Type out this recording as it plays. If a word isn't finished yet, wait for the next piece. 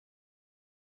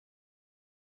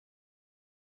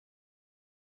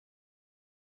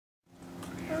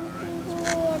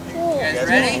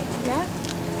ready? Yeah.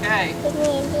 Okay.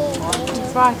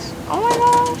 Box. Oh my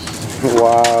gosh.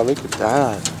 Wow, look at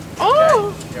that.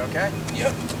 Oh. Okay. You okay?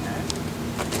 Yep.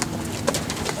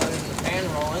 There's the pan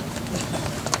rolling.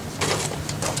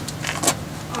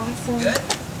 Awesome. Good?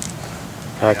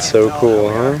 That's so cool,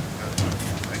 huh?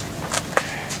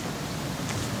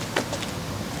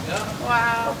 Yep.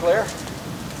 Wow. All clear?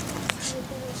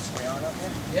 We on up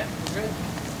here? Yeah, we're good.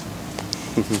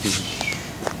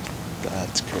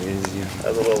 That's crazy.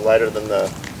 That's a little lighter than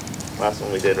the last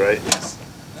one we did, right? Yes.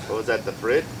 What was that, the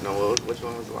Frit? No, which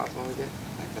one was the last one we did?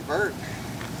 Like the bird.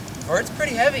 Bird's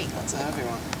pretty heavy. That's a heavy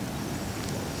one.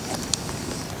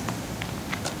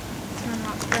 Turn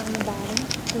out from the bottom,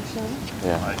 for sure.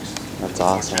 Yeah, that's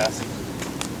awesome.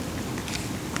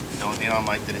 The only thing I don't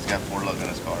like that he's got 4 lugs on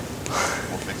his car.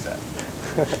 We'll fix that.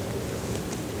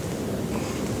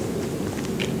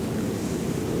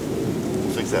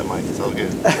 We'll fix that, Mike. It's all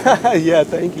good. Yeah,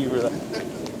 thank you for that.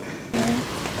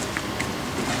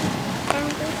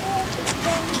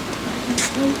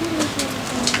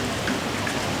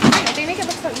 They make it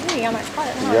look so easy on that part,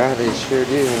 huh? Yeah, they sure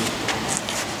do.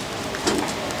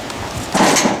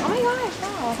 Oh my gosh,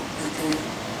 wow.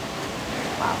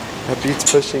 Wow. That beat's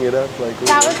pushing it up like.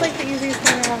 That was like the easiest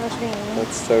thing I've ever seen.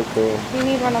 That's so cool. We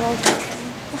need one of those.